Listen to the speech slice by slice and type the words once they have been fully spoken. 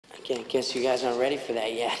Guess you guys aren't ready for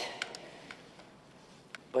that yet.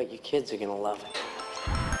 But your kids are gonna love it.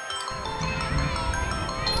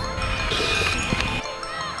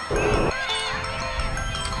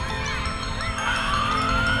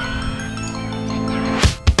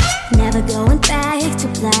 Never going back to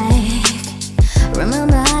black.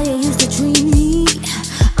 Remember how you used to treat me?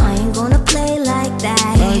 I ain't gonna play like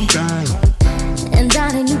that. And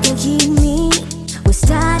darling, you can keep me. We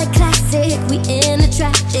started classic, we in a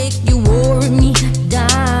tragic. You wore me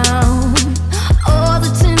down. All the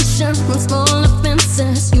tension from small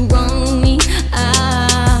offenses, you wrung me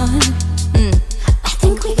out. I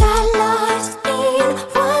think we got lost in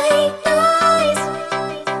white noise.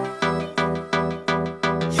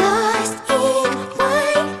 Lost in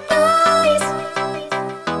white noise.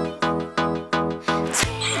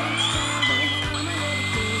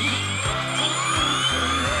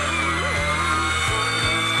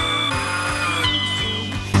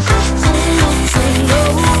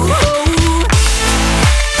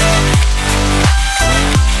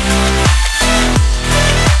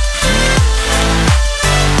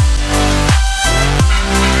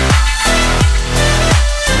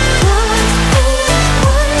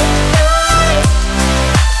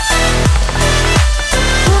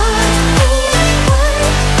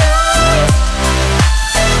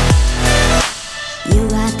 You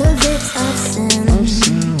got the lips of sin.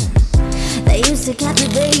 They used to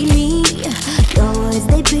captivate me. Your words,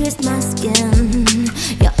 they pierced my skin.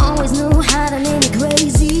 You always knew how to make me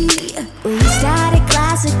crazy. We started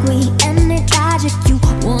classic, we